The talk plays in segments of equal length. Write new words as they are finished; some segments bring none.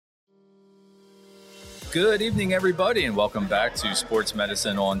Good evening, everybody, and welcome back to Sports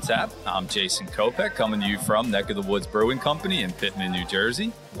Medicine on Tap. I'm Jason Kopech, coming to you from Neck of the Woods Brewing Company in Pittman, New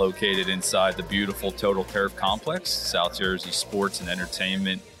Jersey, located inside the beautiful Total Turf Complex, South Jersey sports and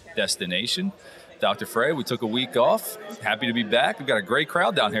entertainment destination. Dr. Frey, we took a week off. Happy to be back. We've got a great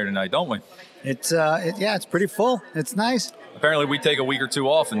crowd down here tonight, don't we? It's pretty full. It's nice. Apparently, we take a week or two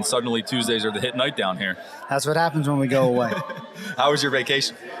off, and suddenly Tuesdays are the hit night down here. That's what happens when we go away. How was your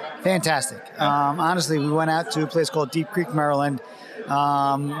vacation? Fantastic. Honestly, we went out to a place called Deep Creek, Maryland,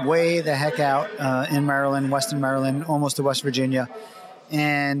 way the heck out in Maryland, Western Maryland, almost to West Virginia.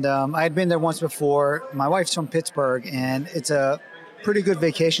 And I had been there once before. My wife's from Pittsburgh, and it's a pretty good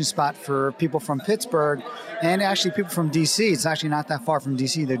vacation spot for people from Pittsburgh and actually people from D.C. It's actually not that far from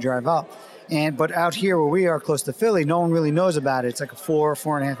D.C. to drive up. But out here where we are close to Philly, no one really knows about it. It's like a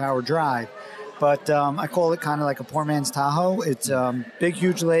 4.5 hour drive. But I call it kind of like a poor man's Tahoe. It's a big,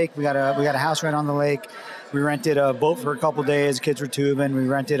 huge lake. We got a house right on the lake. We rented a boat for a couple days. Kids were tubing. We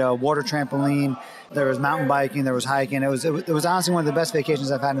rented a water trampoline. There was mountain biking. There was hiking. It was honestly one of the best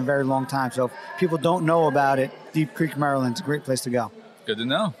vacations I've had in a very long time. So if people don't know about it, Deep Creek, Maryland, it's a great place to go. Good to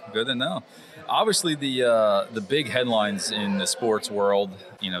know. Good to know. Obviously, the big headlines in the sports world,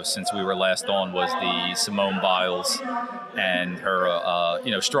 since we were last on, was the Simone Biles and her,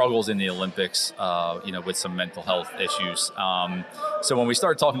 struggles in the Olympics, with some mental health issues. So when we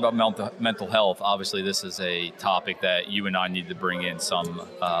start talking about mental health, obviously this is a topic that you and I need to bring in some,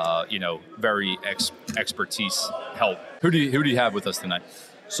 very expertise help. Who do you have with us tonight?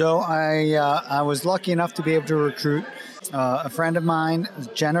 So I was lucky enough to be able to recruit a friend of mine,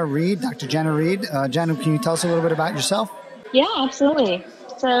 Jenna Reed, Dr. Jenna Reed. Jenna, can you tell us a little bit about yourself? Yeah, absolutely.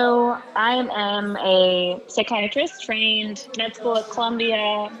 So I am a psychiatrist, trained med school at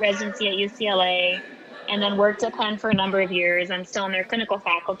Columbia, residency at UCLA, and then worked at Penn for a number of years. I'm still in their clinical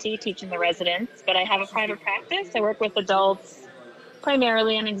faculty teaching the residents, but I have a private practice. I work with adults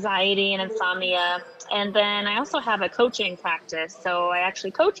primarily on anxiety and insomnia. And then I also have a coaching practice. So I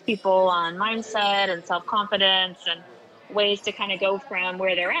actually coach people on mindset and self-confidence and ways to kind of go from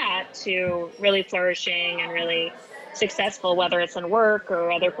where they're at to really flourishing and really successful, whether it's in work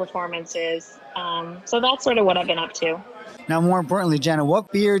or other performances. So that's sort of what I've been up to. Now, more importantly, Jenna,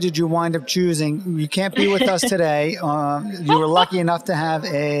 what beer did you wind up choosing? You can't be with us today. You were lucky enough to have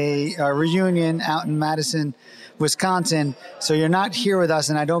a reunion out in Madison, Wisconsin. So you're not here with us,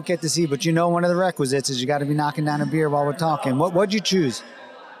 and I don't get to see, but one of the requisites is you got to be knocking down a beer while we're talking. What'd you choose?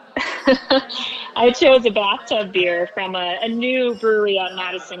 I chose a bathtub beer from a new brewery out in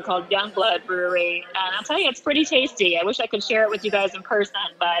Madison called Youngblood Brewery. And I'll tell you, it's pretty tasty. I wish I could share it with you guys in person,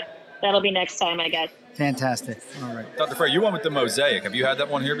 but that'll be next time, I guess. Fantastic. All right. Dr. Frey, you went with the Mosaic. Have you had that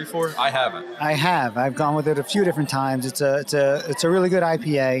one here before? I haven't. I have. I've gone with it a few different times. It's a really good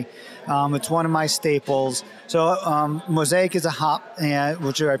IPA. It's one of my staples. So Mosaic is a hop,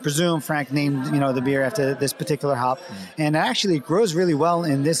 which I presume Frank named the beer after this particular hop, and it actually grows really well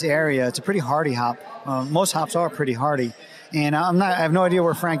in this area. It's a pretty hardy hop. Most hops are pretty hardy, and I have no idea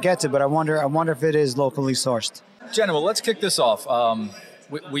where Frank gets it, but I wonder if it is locally sourced. Jenna, well, let's kick this off.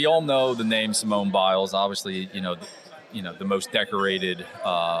 We all know the name Simone Biles, obviously, the most decorated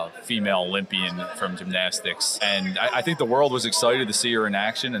female Olympian from gymnastics. And I think the world was excited to see her in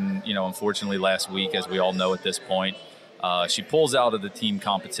action. And, unfortunately last week, as we all know at this point, she pulls out of the team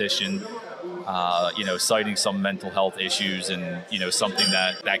competition, citing some mental health issues and, something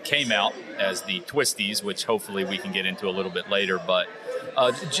that came out as the twisties, which hopefully we can get into a little bit later. But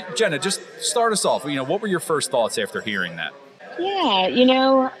Jenna, just start us off. What were your first thoughts after hearing that?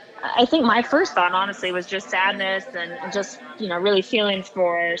 Yeah, I think my first thought, honestly, was just sadness and just, really feelings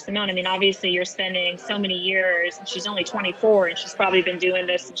for Simone. I mean, obviously, you're spending so many years, and she's only 24, and she's probably been doing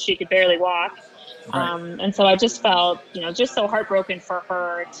this since she could barely walk. Right. And so I just felt, just so heartbroken for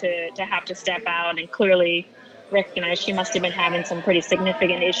her to have to step out and clearly recognize she must have been having some pretty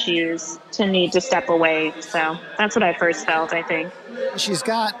significant issues to need to step away. So that's what I first felt, I think. She's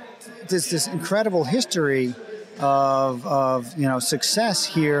got this incredible history of success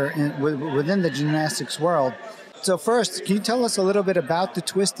here within the gymnastics world. So first, can you tell us a little bit about the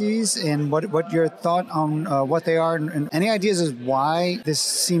twisties and what your thought on what they are and any ideas as why this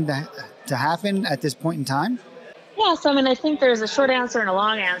seemed to happen at this point in time? Yeah, so I think there's a short answer and a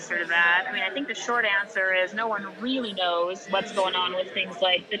long answer to that. I think the short answer is no one really knows what's going on with things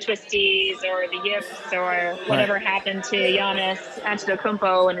like the twisties or the yips or whatever happened to Giannis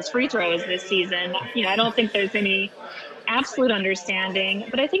Antetokounmpo and his free throws this season. I don't think there's any absolute understanding,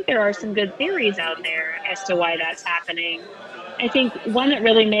 but I think there are some good theories out there as to why that's happening. I think one that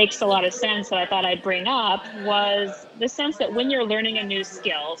really makes a lot of sense that I thought I'd bring up was the sense that when you're learning a new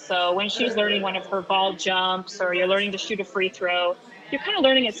skill, so when she's learning one of her ball jumps or you're learning to shoot a free throw, you're kind of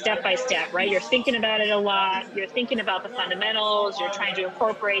learning it step by step, right? You're thinking about it a lot. You're thinking about the fundamentals. You're trying to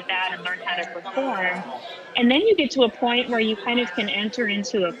incorporate that and learn how to perform. And then you get to a point where you kind of can enter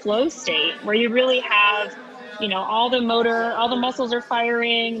into a flow state where you really have, all the muscles are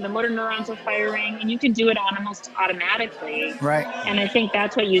firing, the motor neurons are firing, and you can do it almost automatically. Right. And I think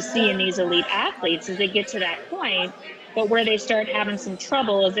that's what you see in these elite athletes as they get to that point. But where they start having some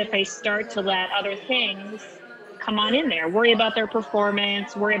trouble is if they start to let other things come on in there, worry about their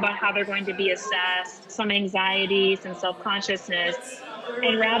performance, worry about how they're going to be assessed, some anxiety, some self-consciousness.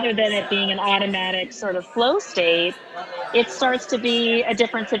 And rather than it being an automatic sort of flow state, it starts to be a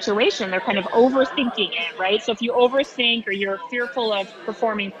different situation. They're kind of overthinking it, right? So if you overthink or you're fearful of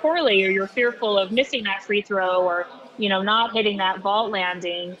performing poorly or you're fearful of missing that free throw or, not hitting that vault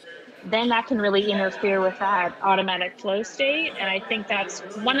landing, then that can really interfere with that automatic flow state. And I think that's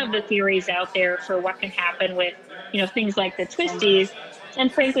one of the theories out there for what can happen with, things like the twisties.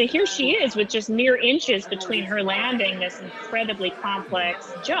 And frankly, here she is with just mere inches between her landing this incredibly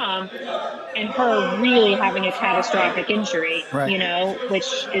complex jump and her really having a catastrophic injury, right. Which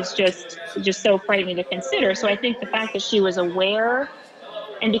is just so frightening to consider. So I think the fact that she was aware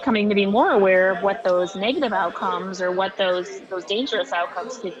and becoming maybe more aware of what those negative outcomes or what those dangerous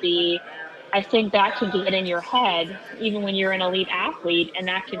outcomes could be, I think that can get in your head even when you're an elite athlete, and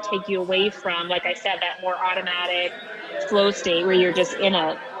that can take you away from, like I said, that more automatic flow state where you're just in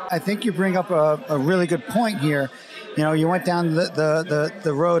it. I think you bring up a really good point here. You went down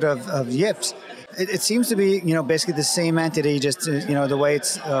the road of yips. It seems to be, basically the same entity, just, the way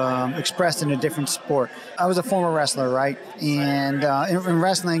it's expressed in a different sport. I was a former wrestler, right? And in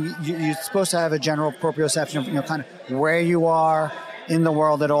wrestling, you're supposed to have a general proprioception of, kind of where you are in the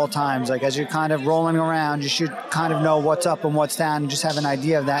world at all times. Like as you're kind of rolling around, you should kind of know what's up and what's down and just have an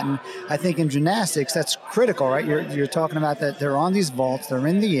idea of that. And I think in gymnastics, that's critical, right? You're talking about that they're on these vaults, they're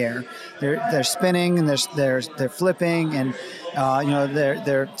in the air, they're spinning and they're flipping, and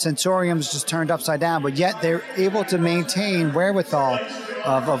their sensorium's just turned upside down, but yet they're able to maintain wherewithal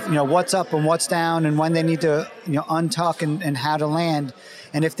of what's up and what's down and when they need to untuck and how to land.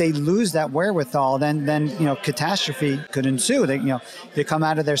 And if they lose that wherewithal, then catastrophe could ensue. They come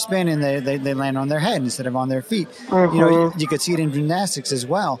out of their spin and they land on their head instead of on their feet. Mm-hmm. You could see it in gymnastics as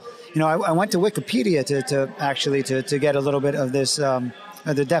well. I went to Wikipedia to get a little bit of this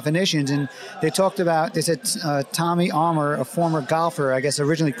the definitions, and they said Tommy Armour, a former golfer, I guess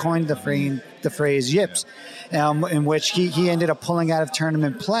originally coined the phrase yips, in which he ended up pulling out of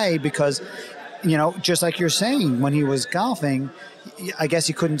tournament play because, just like you're saying, when he was golfing, I guess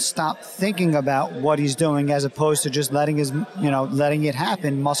he couldn't stop thinking about what he's doing as opposed to just letting it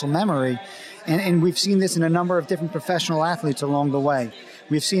happen, muscle memory. And we've seen this in a number of different professional athletes along the way.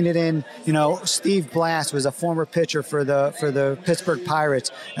 We've seen it in, Steve Blass was a former pitcher for the Pittsburgh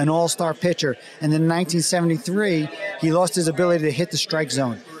Pirates, an all-star pitcher. And then in 1973, he lost his ability to hit the strike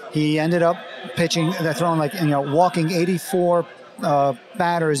zone. He ended up walking 84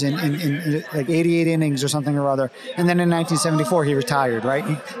 batters in like 88 innings or something or other. And then in 1974, he retired, right?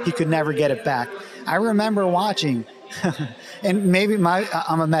 He could never get it back. I remember watching, and maybe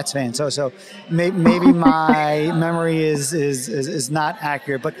I'm a Mets fan, so maybe my memory is not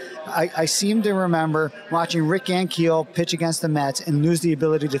accurate, but I seem to remember watching Rick Ankiel pitch against the Mets and lose the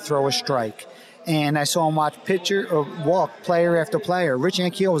ability to throw a strike. And I saw him walk player after player. Rich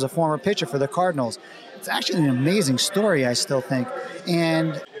Ankiel was a former pitcher for the Cardinals. It's actually an amazing story, I still think.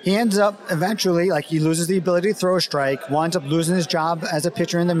 And he ends up eventually, he loses the ability to throw a strike, winds up losing his job as a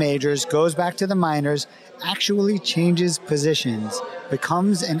pitcher in the majors, goes back to the minors, actually changes positions,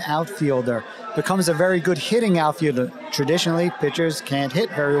 becomes an outfielder, becomes a very good hitting outfielder. Traditionally, pitchers can't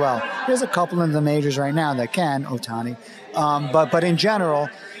hit very well. There's a couple in the majors right now that can, Ohtani. But in general,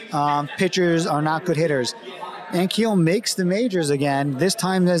 pitchers are not good hitters. Ankiel makes the majors again, this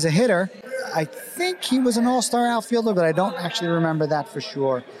time as a hitter. I think he was an all-star outfielder, but I don't actually remember that for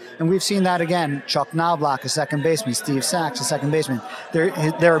sure. And we've seen that again. Chuck Knobloch, a second baseman. Steve Sachs, a second baseman.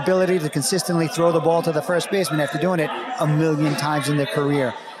 Their ability to consistently throw the ball to the first baseman after doing it a million times in their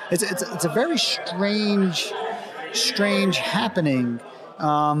career. It's a very strange happening.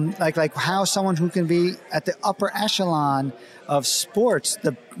 Like how someone who can be at the upper echelon of sports,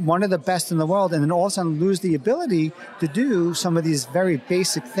 one of the best in the world, and then all of a sudden lose the ability to do some of these very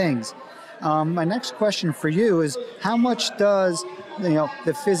basic things. My next question for you is: how much does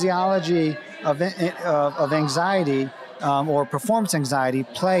the physiology of anxiety or performance anxiety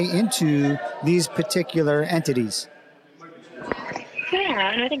play into these particular entities?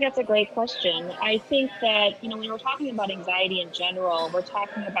 Yeah, and I think that's a great question. I think that, when we're talking about anxiety in general, we're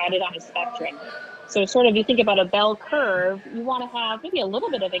talking about it on a spectrum. So sort of you think about a bell curve, you want to have maybe a little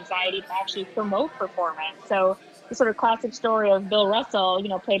bit of anxiety to actually promote performance. So the sort of classic story of Bill Russell,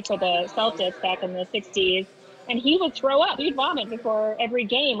 played for the Celtics back in the 60s, and he would throw up, he'd vomit before every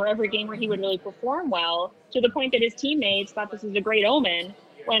game or every game where he would really perform well, to the point that his teammates thought this was a great omen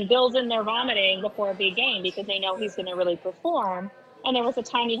when Bill's in there vomiting before a big game because they know he's going to really perform. And there was a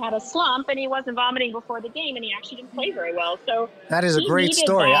time he had a slump and he wasn't vomiting before the game and he actually didn't play very well. So that is a great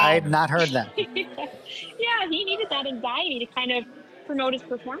story. I had not heard that. Yeah, he needed that anxiety to kind of promote his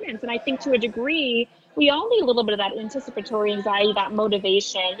performance. And I think to a degree, we all need a little bit of that anticipatory anxiety, that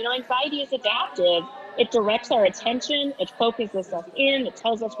motivation. Anxiety is adaptive. It directs our attention. It focuses us in. It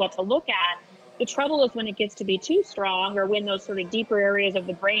tells us what to look at. The trouble is when it gets to be too strong, or when those sort of deeper areas of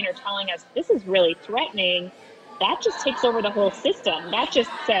the brain are telling us this is really threatening, that just takes over the whole system. That just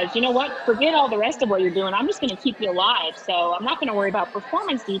says, you know what, forget all the rest of what you're doing. I'm just going to keep you alive. So I'm not going to worry about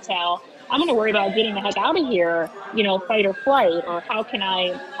performance detail. I'm going to worry about getting the heck out of here, fight or flight, or how can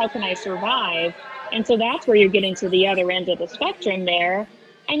I survive? And so that's where you're getting to the other end of the spectrum there.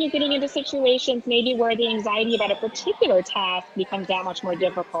 And you're getting into situations maybe where the anxiety about a particular task becomes that much more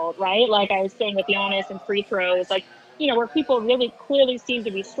difficult, right? Like I was saying with Giannis and free throws, where people really clearly seem to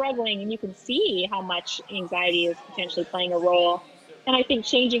be struggling and you can see how much anxiety is potentially playing a role. And I think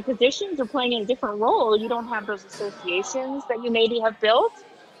changing positions or playing in a different role, you don't have those associations that you maybe have built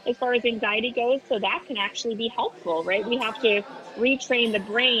as far as anxiety goes. So that can actually be helpful, right? We have to retrain the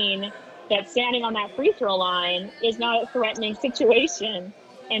brain that standing on that free throw line is not a threatening situation.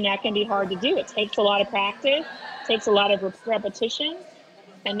 And that can be hard to do. It takes a lot of practice, takes a lot of repetition,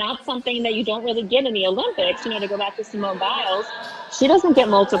 and not something that you don't really get in the Olympics. To go back to Simone Biles, she doesn't get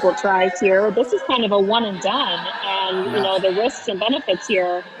multiple tries here. This is kind of a one and done. And, the risks and benefits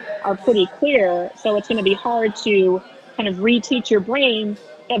here are pretty clear. So it's going to be hard to kind of reteach your brain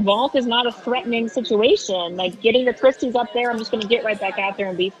that vault is not a threatening situation. Like getting the twisties up there, I'm just going to get right back out there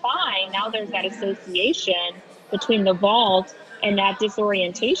and be fine. Now there's that association between the vault and that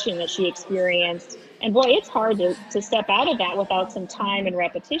disorientation that she experienced. And boy, it's hard to step out of that without some time and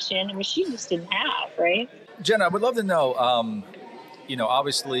repetition. I mean, she just didn't have, right? Jenna, I would love to know,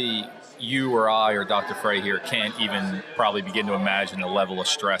 obviously you or I or Dr. Frey here can't even probably begin to imagine the level of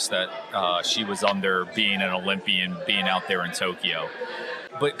stress that she was under being an Olympian, being out there in Tokyo.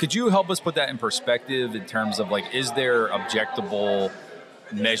 But could you help us put that in perspective in terms of is there objectable,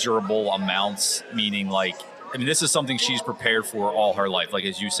 measurable amounts, meaning this is something she's prepared for all her life,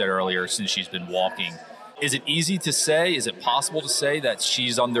 as you said earlier, since she's been walking. Is it easy to say, is it possible to say that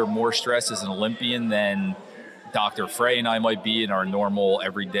she's under more stress as an Olympian than Dr. Frey and I might be in our normal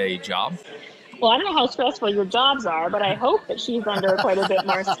everyday job? Well, I don't know how stressful your jobs are, but I hope that she's under quite a bit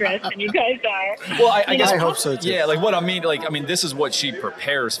more stress than you guys are. Well, I guess I hope so too. Yeah, what I mean, this is what she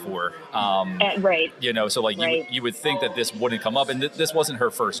prepares for. Right. So right. you would think that this wouldn't come up, and this wasn't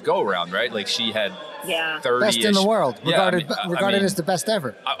her first go around, right? She had 30-ish. Best in the world, regarded as the best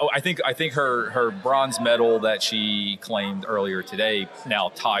ever. I think her bronze medal that she claimed earlier today now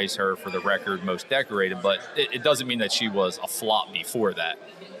ties her for the record most decorated, but it doesn't mean that she was a flop before that.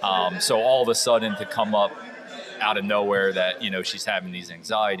 So all of a sudden to come up out of nowhere that, she's having these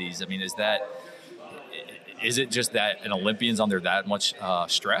anxieties. I mean, is it just that an Olympian's under that much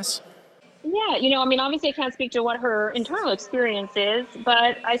stress? Yeah, obviously I can't speak to what her internal experience is,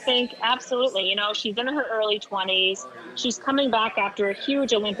 but I think absolutely, she's in her early 20s. She's coming back after a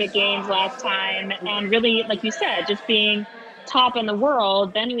huge Olympic Games last time and really, like you said, just being top in the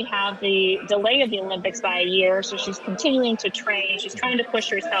world. Then we have the delay of the Olympics by a year. So she's continuing to train. She's trying to push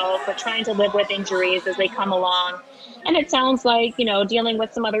herself, but trying to live with injuries as they come along. And it sounds like, dealing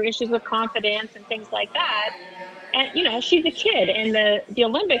with some other issues with confidence and things like that. And, she's a kid. And the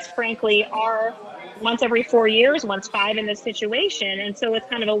Olympics, frankly, are once every 4 years, once 5 in this situation. And so it's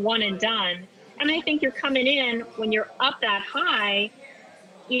kind of a one and done. And I think you're coming in when you're up that high,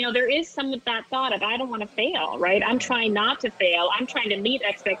 there is some of that thought of, I don't want to fail, right? I'm trying not to fail. I'm trying to meet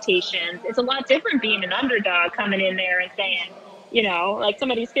expectations. It's a lot different being an underdog coming in there and saying, some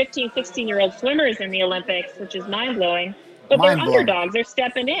of these 15, 16-year-old swimmers in the Olympics, which is mind-blowing. But they're underdogs. They're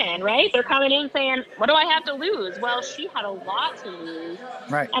stepping in, right? They're coming in saying, what do I have to lose? Well, she had a lot to lose.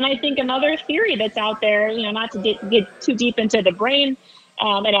 Right. And I think another theory that's out there, not to get too deep into the brain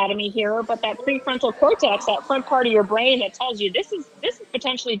anatomy here, but that prefrontal cortex, that front part of your brain that tells you this is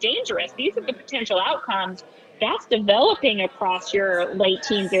potentially dangerous. These are the potential outcomes. That's developing across your late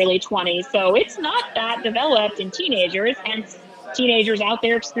teens, early 20s. So it's not that developed in teenagers, hence teenagers out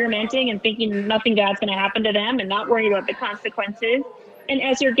there experimenting and thinking nothing bad's going to happen to them and not worrying about the consequences. And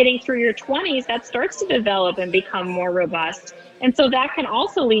as you're getting through your 20s, that starts to develop and become more robust. And so that can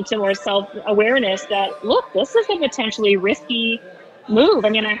also lead to more self-awareness that, look, this is a potentially risky move. I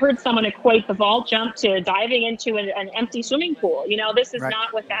mean, I heard someone equate the vault jump to diving into an empty swimming pool. You know, this is Right.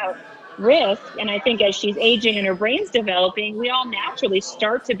 not without risk. And I think as she's aging and her brain's developing, we all naturally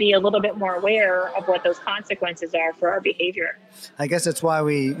start to be a little bit more aware of what those consequences are for our behavior. I guess that's why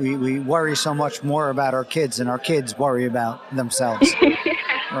we worry so much more about our kids, and our kids worry about themselves.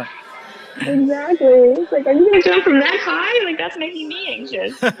 Right. Exactly. It's like, are you going to jump from that high? Like, that's making me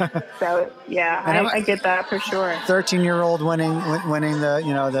anxious. So, yeah, I get that for sure. 13-year-old winning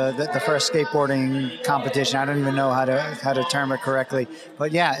the first skateboarding competition. I don't even know how to term it correctly,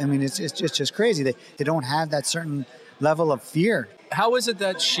 but yeah, I mean it's just crazy. They don't have that certain level of fear. How is it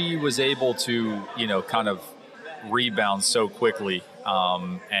that she was able to, kind of rebound so quickly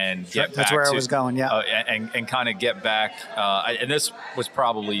and get back? That's where I was going. Yeah, and kind of get back. And this was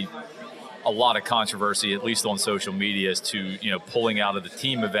probably a lot of controversy, at least on social media, as to, pulling out of the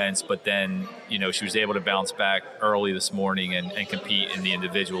team events, but then, she was able to bounce back early this morning and compete in the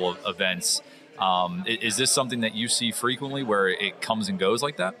individual events. Is this something that you see frequently where it comes and goes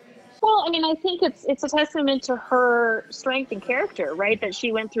like that? Well, I mean, I think it's a testament to her strength and character, right? That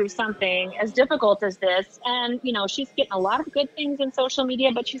she went through something as difficult as this. And, she's getting a lot of good things in social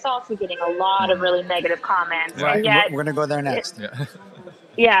media, but she's also getting a lot of really negative comments. Right. And yet, we're going to go there next.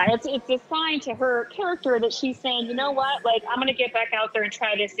 Yeah, it's a sign to her character that she's saying, you know what, like, I'm going to get back out there and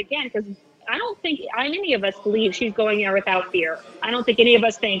try this again, because I don't think any of us believe she's going there without fear. I don't think any of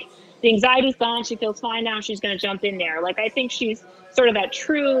us think the anxiety's gone, she feels fine now, she's going to jump in there. Like, I think she's sort of that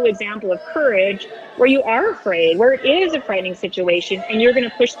true example of courage where you are afraid, where it is a frightening situation, and you're going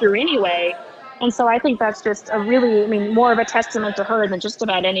to push through anyway. And so I think that's just more of a testament to her than just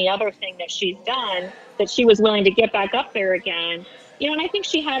about any other thing that she's done, that she was willing to get back up there again. And I think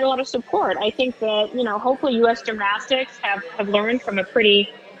she had a lot of support. I think that, hopefully U.S. gymnastics have learned from a pretty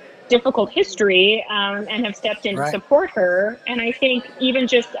difficult history and have stepped in to support her. And I think even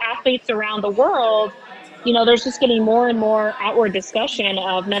just athletes around the world, there's just getting more and more outward discussion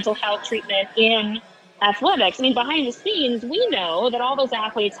of mental health treatment in athletics. I mean, behind the scenes, we know that all those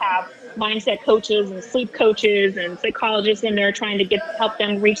athletes have mindset coaches and sleep coaches and psychologists in there trying to help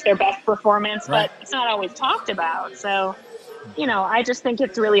them reach their best performance, but it's not always talked about. So, I just think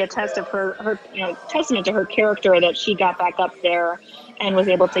it's really a test of her testament to her character that she got back up there and was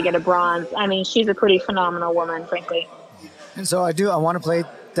able to get a bronze. I mean, she's a pretty phenomenal woman, frankly. And so I want to play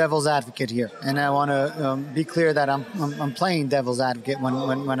devil's advocate here, and I want to be clear that I'm playing devil's advocate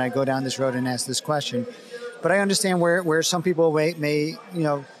when I go down this road and ask this question. But I understand where some people may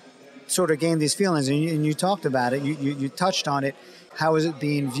sort of gain these feelings, and you talked about it. You touched on it. How is it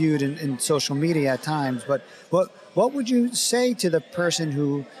being viewed in social media at times? But what would you say to the person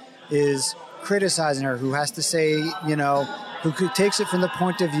who is criticizing her, who has to say, who takes it from the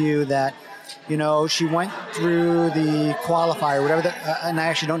point of view that, she went through the qualifier, whatever, and I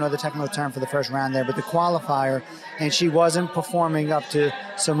actually don't know the technical term for the first round there, but the qualifier, and she wasn't performing up to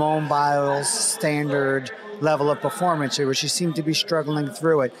Simone Biles' standard level of performance, where she seemed to be struggling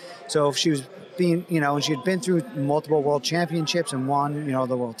through it. So if she was being, and she had been through multiple world championships and won,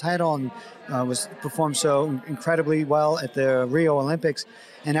 the world title, and was performed so incredibly well at the Rio Olympics,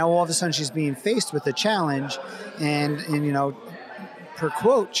 and now all of a sudden she's being faced with a challenge, and her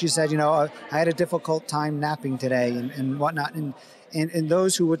quote, she said, I had a difficult time napping today and whatnot, and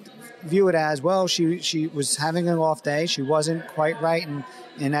those who would view it as, well, she was having an off day, she wasn't quite right,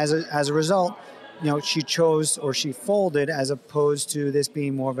 and as a result, she chose, or she folded, as opposed to this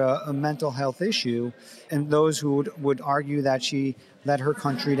being more of a mental health issue. And those who would argue that she let her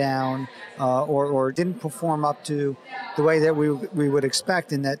country down or didn't perform up to the way that we would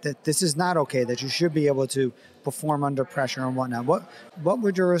expect, and that this is not okay, that you should be able to perform under pressure and whatnot. What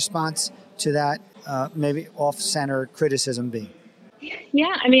would your response to that maybe off-center criticism be?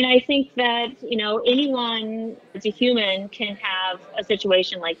 Yeah, I mean, I think that, anyone as a human can have a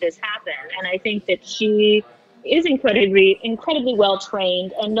situation like this happen. And I think that she is incredibly well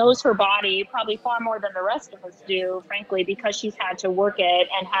trained and knows her body probably far more than the rest of us do, frankly, because she's had to work it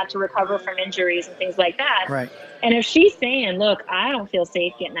and had to recover from injuries and things like that. Right. And if she's saying, look, I don't feel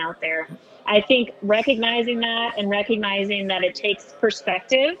safe getting out there, I think recognizing that and recognizing that it takes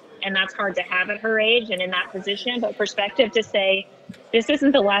perspective, and that's hard to have at her age and in that position, but perspective to say, this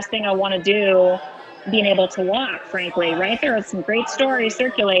isn't the last thing I want to do, being able to walk, frankly, right? There are some great stories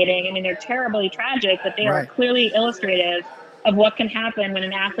circulating. I mean, they're terribly tragic, but they are clearly illustrative of what can happen when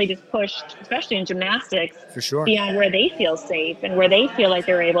an athlete is pushed, especially in gymnastics, for sure, beyond where they feel safe and where they feel like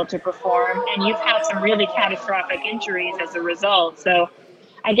they're able to perform. And you've had some really catastrophic injuries as a result. So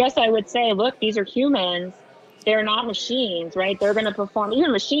I guess I would say, look, these are humans. They're not machines, right? They're going to perform.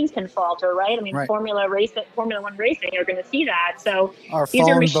 Even machines can falter, right? I mean, Right. Formula One racing, you're going to see that. So Our these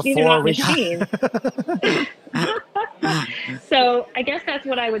are phone these are not before we machines. So I guess that's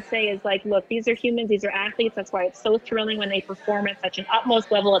what I would say is like, look, these are humans, these are athletes. That's why it's so thrilling when they perform at such an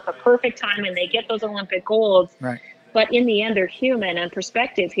utmost level at the perfect time and they get those Olympic golds. Right. But in the end, they're human. And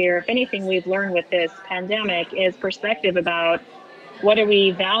perspective here, if anything we've learned with this pandemic is perspective about what do we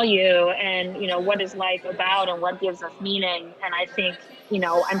value and, you know, what is life about and what gives us meaning. And I think, you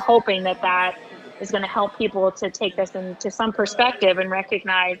know, I'm hoping that that is going to help people to take this into some perspective and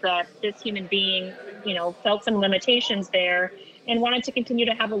recognize that this human being, you know, felt some limitations there and wanted to continue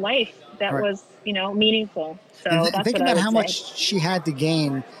to have a life that Right. was, you know, meaningful. So And that's think what I about would how say. much she had to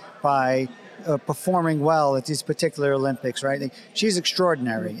gain by performing well at these particular Olympics, right? Like, she's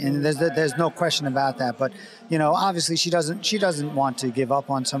extraordinary, and there's no question about that. But you know, obviously, she doesn't want to give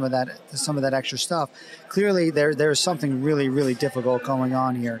up on some of that extra stuff. Clearly, there's something really difficult going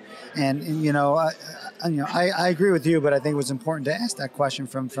on here, and you know, I agree with you, but I think it was important to ask that question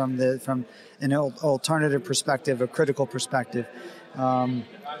from an alternative perspective, a critical perspective.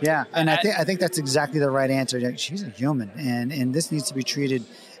 Yeah, and I think that's exactly the right answer. She's a human, and this needs to be treated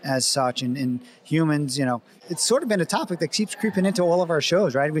as such. And humans, you know, it's sort of been a topic that keeps creeping into all of our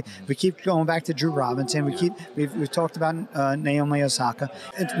shows, right? We keep going back to Drew Robinson. We've talked about Naomi Osaka,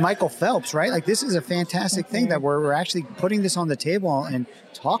 and Michael Phelps, right? Like, this is a fantastic thing that we're actually putting this on the table and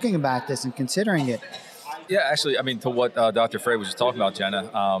talking about this and considering it. Yeah, actually, I mean, to what Dr. Frey was just talking about,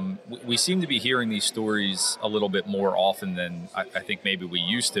 Jenna, we seem to be hearing these stories a little bit more often than I think maybe we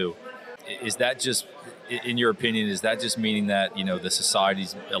used to. Is that just, in your opinion, is that just meaning that, you know, the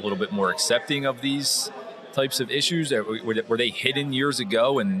society's a little bit more accepting of these types of issues? Were they hidden years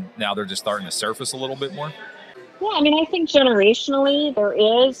ago and now they're just starting to surface a little bit more? Yeah, I mean, I think generationally there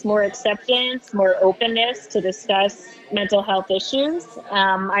is more acceptance, more openness to discuss mental health issues.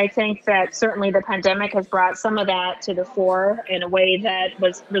 I think that certainly the pandemic has brought some of that to the fore in a way that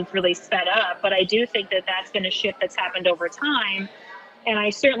was really sped up. But I do think that that's been a shift that's happened over time. And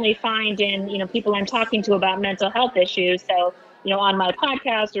I certainly find in, you know, people I'm talking to about mental health issues, so, you know, on my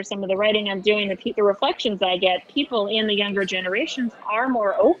podcast or some of the writing I'm doing, the reflections I get, people in the younger generations are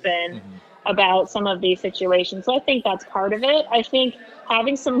more open about some of these situations. So I think that's part of it. I think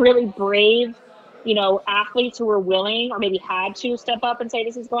having some really brave, you know, athletes who were willing or maybe had to step up and say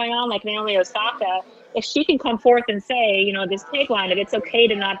this is going on, like Naomi Osaka, if she can come forth and say, you know, this tagline of it's okay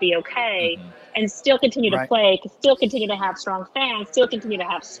to not be okay, and still continue to play, still continue to have strong fans, still continue to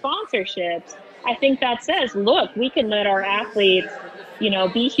have sponsorships, I think that says, look, we can let our athletes, you know,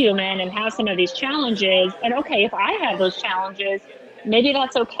 be human and have some of these challenges. And okay, if I have those challenges, maybe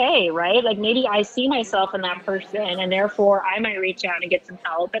that's okay, right? Like, maybe I see myself in that person and therefore I might reach out and get some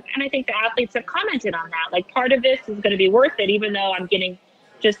help. And I think the athletes have commented on that. Like, part of this is going to be worth it, even though I'm getting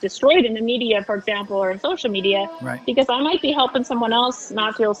just destroyed in the media, for example, or in social media, because I might be helping someone else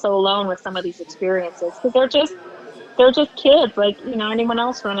not feel so alone with some of these experiences, because they're just kids like, you know, anyone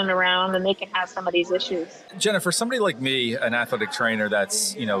else running around, and they can have some of these issues. Jenna, for somebody like me, an athletic trainer,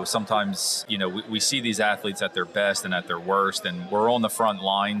 that's, you know, sometimes, you know, we see these athletes at their best and at their worst, and we're on the front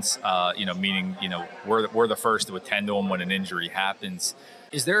lines, you know, meaning, you know, we're the first to attend to them when an injury happens.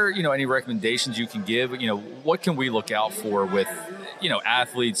 Is there, you know, any recommendations you can give? You know, what can we look out for with, you know,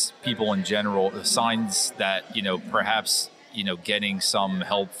 athletes, people in general, the signs that, you know, perhaps, you know, getting some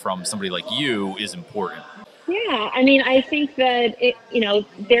help from somebody like you is important? Yeah, I mean, I think that, you know,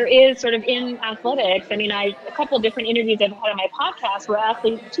 there is sort of in athletics, I mean, a couple of different interviews I've had on my podcast were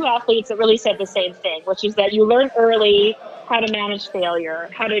two athletes that really said the same thing, which is that you learn early how to manage failure,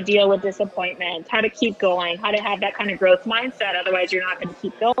 how to deal with disappointment, how to keep going, how to have that kind of growth mindset. Otherwise, you're not going to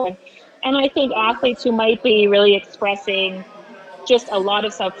keep going. And I think athletes who might be really expressing just a lot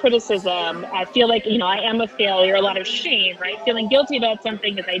of self-criticism, I feel like, you know, I am a failure, a lot of shame, right? Feeling guilty about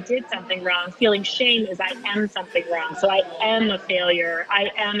something is I did something wrong. Feeling shame is I am something wrong. So I am a failure.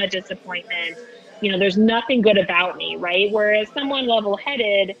 I am a disappointment. You know, there's nothing good about me, right? Whereas someone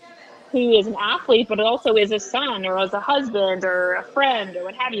level-headed who is an athlete, but also is a son or as a husband or a friend or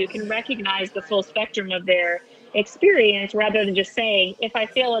what have you, can recognize the full spectrum of their experience rather than just saying, if I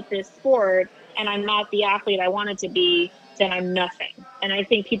fail at this sport and I'm not the athlete I wanted to be, then I'm nothing. And I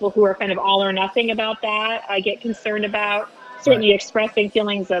think people who are kind of all or nothing about that, I get concerned about. Certainly expressing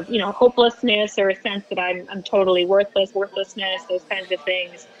feelings of, you know, hopelessness or a sense that I'm totally worthlessness, those kinds of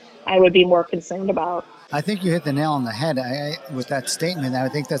things, I would be more concerned about. I think you hit the nail on the head with that statement. I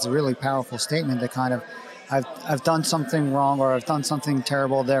think that's a really powerful statement that kind of I've done something wrong, or I've done something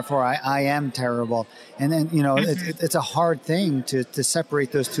terrible, therefore I am terrible. And then, it's a hard thing to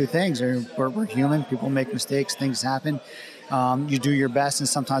separate those two things. We're human, people make mistakes, things happen. You do your best, and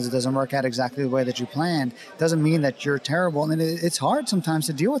sometimes it doesn't work out exactly the way that you planned. Doesn't mean that you're terrible. And it's hard sometimes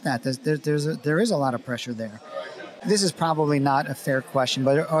to deal with that. There is a lot of pressure there. This is probably not a fair question,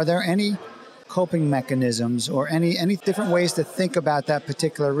 but are there any coping mechanisms or any different ways to think about that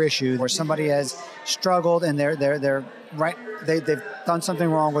particular issue where somebody has struggled and they're right, they've done something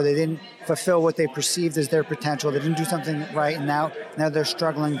wrong, or they didn't fulfill what they perceived as their potential, they didn't do something right, and now they're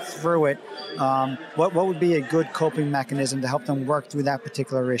struggling through it. What would be a good coping mechanism to help them work through that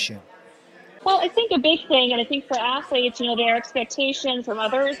particular issue? Well, I think a big thing, and I think for athletes, their expectation from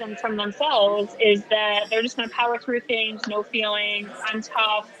others and from themselves is that they're just going to power through things, no feelings, I'm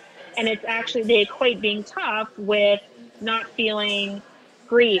tough. And it's actually, they equate being tough with not feeling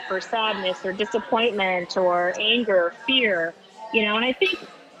grief or sadness or disappointment or anger or fear, and I think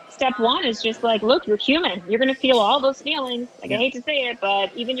step one is just like, look, you're human. You're going to feel all those feelings. Like, I hate to say it,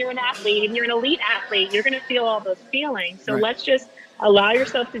 but even you're an athlete, even you're an elite athlete, you're going to feel all those feelings. So let's just allow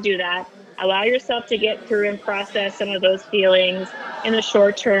yourself to do that. Allow yourself to get through and process some of those feelings in the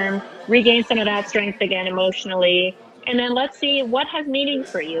short term, regain some of that strength again emotionally. And then let's see what has meaning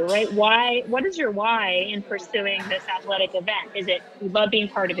for you, right? Why? What is your why in pursuing this athletic event? Is it you love being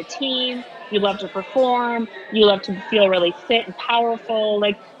part of a team? You love to perform? You love to feel really fit and powerful?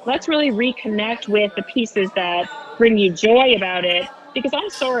 Like, let's really reconnect with the pieces that bring you joy about it. Because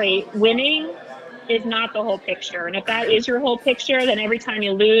I'm sorry, winning is not the whole picture. And if that is your whole picture, then every time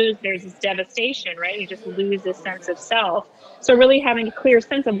you lose, there's this devastation, right? You just lose this sense of self. So really having a clear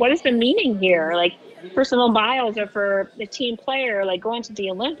sense of what is the meaning here? Like, for Simone Biles or for a team player, like going to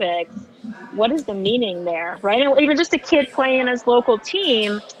the Olympics, what is the meaning there, right? Or even just a kid playing in his local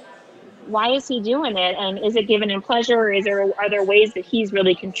team, why is he doing it? And is it given him pleasure? Or are there ways that he's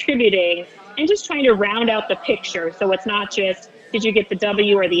really contributing? And just trying to round out the picture. So it's not just, did you get the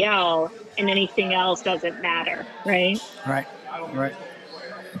W or the L, and anything else doesn't matter, right? Right.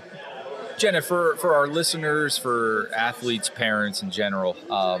 Jennifer, for our listeners, for athletes, parents in general,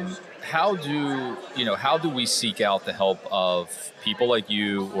 how do we seek out the help of people like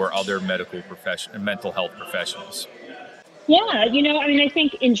you or other mental health professionals? Yeah, I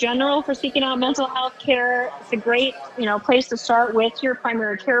think in general for seeking out mental health care, it's a great, place to start with your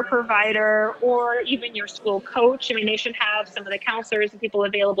primary care provider or even your school coach. I mean, they should have some of the counselors and people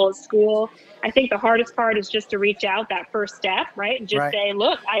available at school. I think the hardest part is just to reach out, that first step, right? And just say,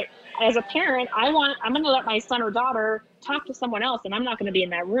 look, as a parent, I'm going to let my son or daughter talk to someone else, and I'm not going to be in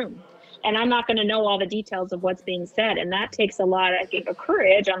that room. And I'm not going to know all the details of what's being said. And that takes a lot, I think, of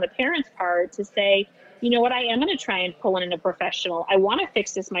courage on the parent's part to say, you know what, I am going to try and pull in a professional. I want to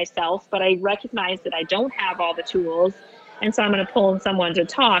fix this myself, but I recognize that I don't have all the tools. And so I'm going to pull in someone to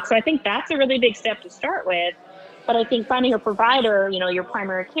talk. So I think that's a really big step to start with. But I think finding a provider, your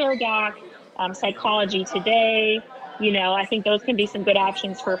primary care doc, Psychology Today, I think those can be some good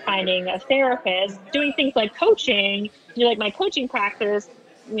options for finding a therapist. Doing things like coaching, like my coaching practice,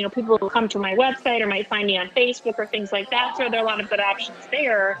 people will come to my website or might find me on Facebook or things like that. So there are a lot of good options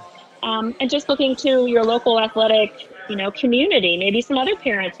there. And just looking to your local athletic, community, maybe some other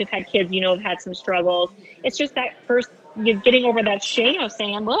parents who've had kids, have had some struggles. It's just that first, getting over that shame of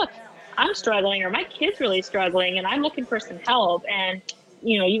saying, look, I'm struggling or my kid's really struggling and I'm looking for some help. And,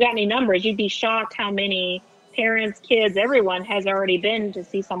 you got any numbers, you'd be shocked how many parents, kids, everyone has already been to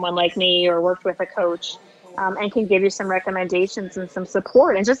see someone like me or worked with a coach and can give you some recommendations and some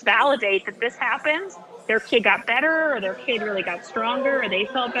support and just validate that this happens. Their kid got better or their kid really got stronger or they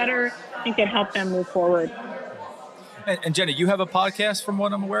felt better. I think it helped them move forward. And Jenny, you have a podcast from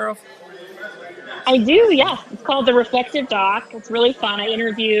what I'm aware of? I do, yes. It's called The Reflective Doc. It's really fun. I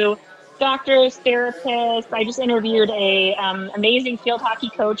interview doctors, therapists. I just interviewed a amazing field hockey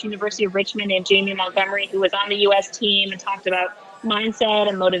coach, University of Richmond, named Jamie Montgomery, who was on the U.S. team and talked about mindset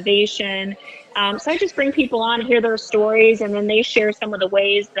and motivation. So I just bring people on and hear their stories, and then they share some of the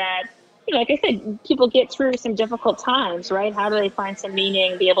ways that, like I said, people get through some difficult times, right? How do they find some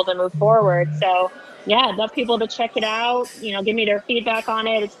meaning, be able to move forward? So, yeah, I'd love people to check it out, give me their feedback on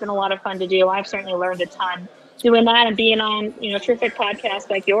it. It's been a lot of fun to do. I've certainly learned a ton doing that and being on, terrific podcasts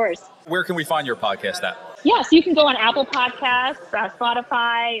like yours. Where can we find your podcast at? Yeah, so you can go on Apple Podcasts,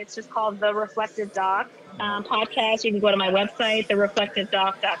 Spotify. It's just called The Reflective Doc podcast. You can go to my website,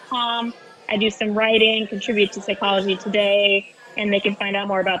 thereflectivedoc.com. I do some writing, contribute to Psychology Today, and they can find out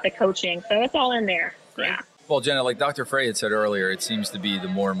more about the coaching. So it's all in there. Great. Yeah. Well, Jenna, like Dr. Frey had said earlier, it seems to be the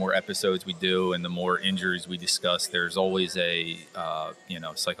more and more episodes we do and the more injuries we discuss, there's always a,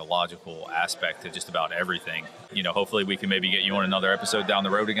 psychological aspect to just about everything. Hopefully we can maybe get you on another episode down the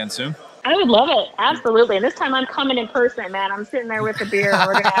road again soon. I would love it. Absolutely. And this time I'm coming in person, man. I'm sitting there with a beer and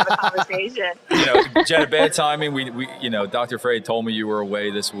we're going to have a conversation. Jenna, bad timing. We Dr. Frey told me you were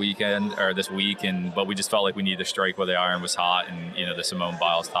away this week, but we just felt like we needed to strike while the iron was hot. And, the Simone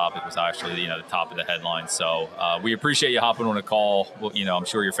Biles topic was actually, the top of the headline. So we appreciate you hopping on a call. Well, I'm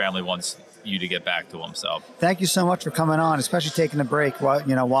sure your family wants you to get back to them. So thank you so much for coming on, especially taking a break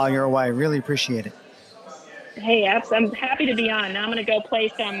while you're away. Really appreciate it. Hey, I'm happy to be on. Now I'm going to go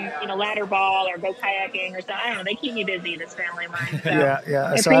play some, ladder ball or go kayaking or something. I don't know. They keep me busy, this family of mine. So yeah.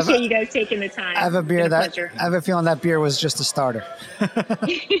 I appreciate you guys taking the time. I have a beer I have a feeling that beer was just a starter.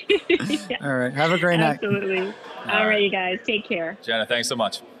 Yeah. All right. Have a great night. Absolutely. All right, you guys. Take care. Jenna, thanks so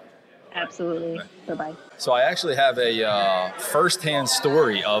much. Absolutely. Bye. Bye-bye. So I actually have a firsthand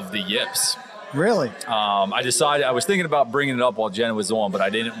story of the yips. Really? I was thinking about bringing it up while Jenna was on, but I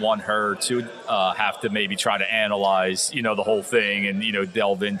didn't want her to have to maybe try to analyze, the whole thing and,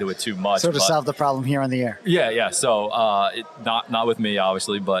 delve into it too much. So to solve the problem here on the air. Yeah. So not with me,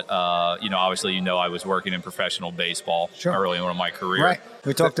 obviously, but, obviously, I was working in professional baseball early on in my career. Right.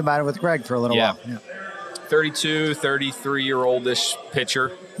 We talked about it with Greg for a little while. Yeah. 32, 33-year-oldish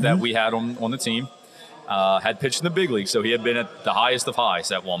pitcher that we had on the team. Had pitched in the big league, so he had been at the highest of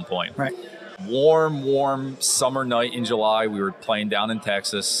highs at one point. Right. Warm summer night in July. We were playing down in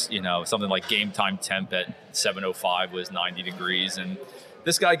Texas, something like game time temp at 7:05 was 90 degrees. And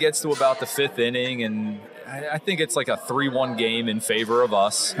this guy gets to about the fifth inning, and I think it's like a 3-1 game in favor of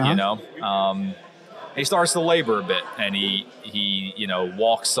us, he starts to labor a bit, and he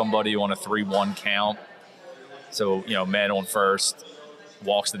walks somebody on a 3-1 count. So, man on first,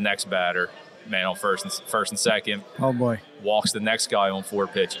 walks the next batter, man on first and second. Oh, boy. Walks the next guy on 4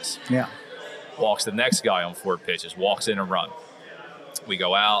 pitches. Yeah. Walks the next guy on 4 pitches, walks in a run. We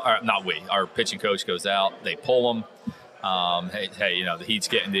go out, or not we, our pitching coach goes out, they pull him. Hey, the heat's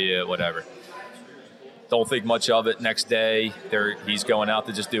getting to you, whatever. Don't think much of it. Next day, he's going out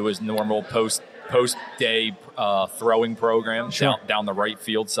to just do his normal post-day throwing program down the right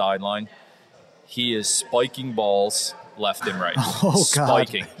field sideline. He is spiking balls left and right. Oh,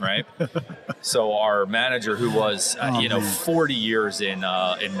 spiking, God. Right? So our manager, who was 40 years in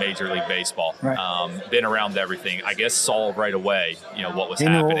Major League Baseball, right. Been around everything, I guess saw right away, what was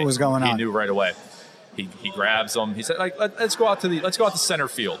happening. He knew what was going on. He knew right away. He grabs him. He said, let's go out to center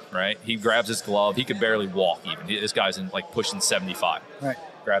field, right? He grabs his glove. He could barely walk even. This guy's pushing 75. Right.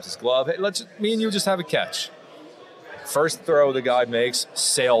 Grabs his glove. Hey, me and you just have a catch. First throw the guy makes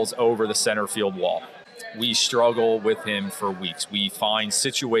sails over the center field wall. We struggle with him for weeks. We find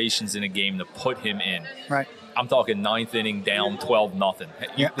situations in a game to put him in. Right. I'm talking ninth inning, down 12-0.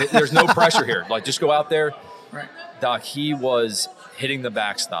 Yeah. There's no pressure here. Just go out there. Right. Doc, he was hitting the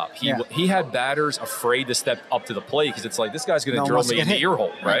backstop. He had batters afraid to step up to the plate because it's like, this guy's going to drill me in the ear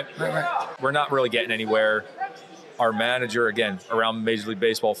hole, right? Right. We're not really getting anywhere. Our manager, again, around Major League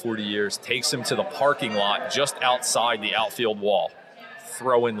Baseball 40 years, takes him to the parking lot just outside the outfield wall,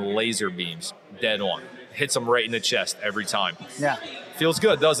 throwing laser beams dead on. Hits him right in the chest every time. Yeah. Feels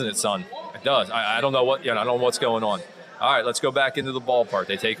good, doesn't it, son? It does. I don't know I don't know what's going on. All right, let's go back into the ballpark.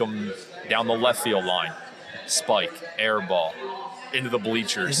 They take him down the left field line. Spike, air ball, into the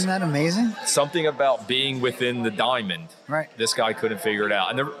bleachers. Isn't that amazing? Something about being within the diamond. Right. This guy couldn't figure it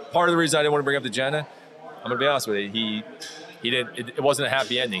out. And part of the reason I didn't want to bring up to Jenna, I'm going to be honest with you, he didn't. It wasn't a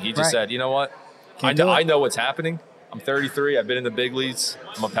happy ending. He just said, you know what? I know what's happening. I'm 33. I've been in the big leagues.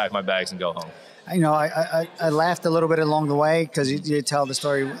 I'm going to pack my bags and go home. I laughed a little bit along the way because you tell the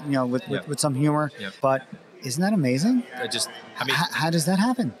story, with some humor. Yep. But isn't that amazing? How does that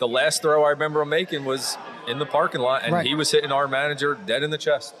happen? The last throw I remember him making was in the parking lot, and he was hitting our manager dead in the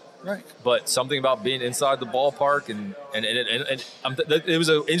chest. Right. But something about being inside the ballpark and it was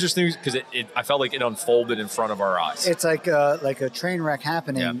interesting because I felt like it unfolded in front of our eyes. It's like a train wreck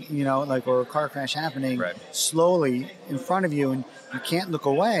happening, or a car crash happening slowly in front of you, and you can't look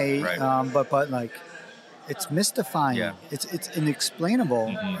away. Right. But it's mystifying. Yeah. It's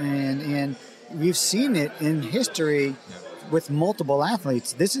inexplainable, and we've seen it in history with multiple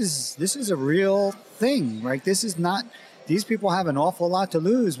athletes. This is a real thing, right? This is not. These people have an awful lot to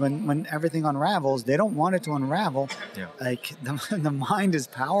lose when everything unravels. They don't want it to unravel. Yeah. Like the mind is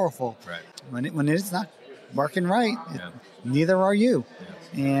powerful. Right. When it's not working right, neither are you.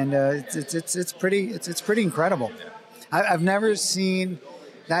 Yeah. And it's pretty incredible. Yeah. I've never seen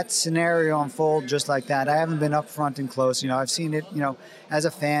that scenario unfold just like that. I haven't been up front and close. I've seen it. As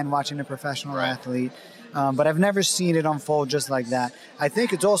a fan watching a professional athlete. but I've never seen it unfold just like that. I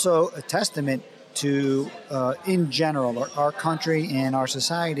think it's also a testament to, in general, our country and our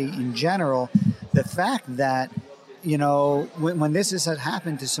society in general, the fact that, you know, when this has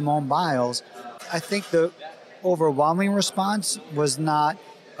happened to Simone Biles, I think the overwhelming response was not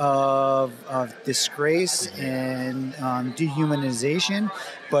of disgrace and dehumanization,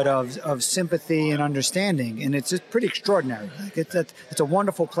 but of sympathy and understanding. And it's just pretty extraordinary. Like it's a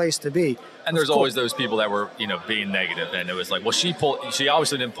wonderful place to be. And there's always those people that were, you know, being negative, and it was like, well, she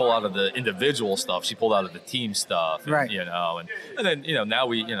obviously didn't pull out of the individual stuff. She pulled out of the team stuff, and, right? You know, and then, you know, now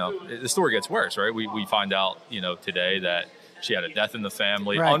the story gets worse, right? We find out, you know, today that she had a death in the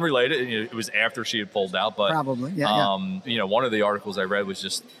family, right. Unrelated. It was after she had pulled out, but probably, you know, one of the articles I read was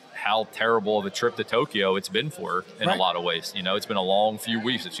just how terrible of a trip to Tokyo it's been for her in a lot of ways. You know, it's been a long few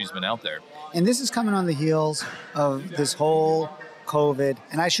weeks that she's been out there. And this is coming on the heels of this whole COVID,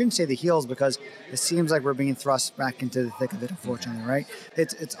 and I shouldn't say the heels because it seems like we're being thrust back into the thick of it, unfortunately, right?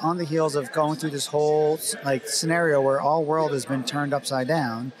 It's on the heels of going through this whole like scenario where all world has been turned upside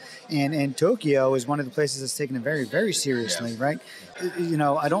down, and Tokyo is one of the places that's taken it very, very seriously, right? You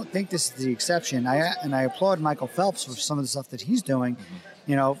know, I don't think this is the exception. I applaud Michael Phelps for some of the stuff that he's doing,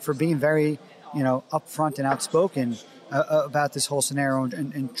 you know, for being very, you know, upfront and outspoken about this whole scenario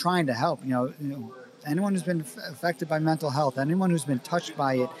and trying to help, you know, anyone who's been affected by mental health, anyone who's been touched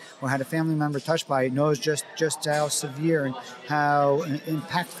by it or had a family member touched by it knows just how severe and how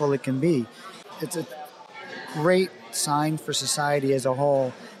impactful it can be. It's a great sign for society as a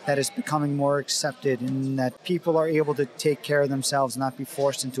whole that it's becoming more accepted and that people are able to take care of themselves, not be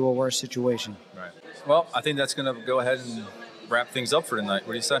forced into a worse situation. Right. Well, I think that's going to go ahead and wrap things up for tonight.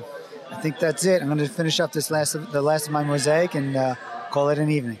 What do you say? I think that's it. I'm going to finish up the last of my mosaic and call it an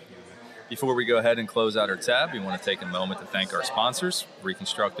evening. Before we go ahead and close out our tab, we want to take a moment to thank our sponsors,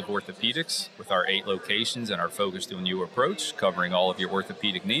 Reconstructive Orthopedics, with our 8 locations and our focused on you approach, covering all of your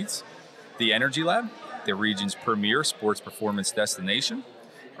orthopedic needs. The Energy Lab, the region's premier sports performance destination.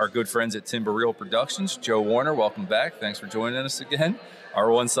 Our good friends at Timber Reel Productions, Joe Warner, welcome back. Thanks for joining us again.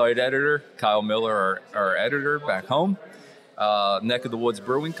 Our on-site editor, Kyle Miller, our editor back home. Neck of the Woods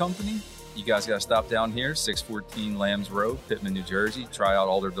Brewing Company. You guys got to stop down here, 614 Lambs Road, Pittman, New Jersey. Try out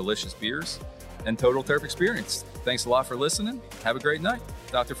all their delicious beers. And Total Turf Experience. Thanks a lot for listening. Have a great night.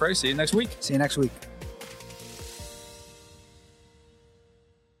 Dr. Frey, see you next week. See you next week.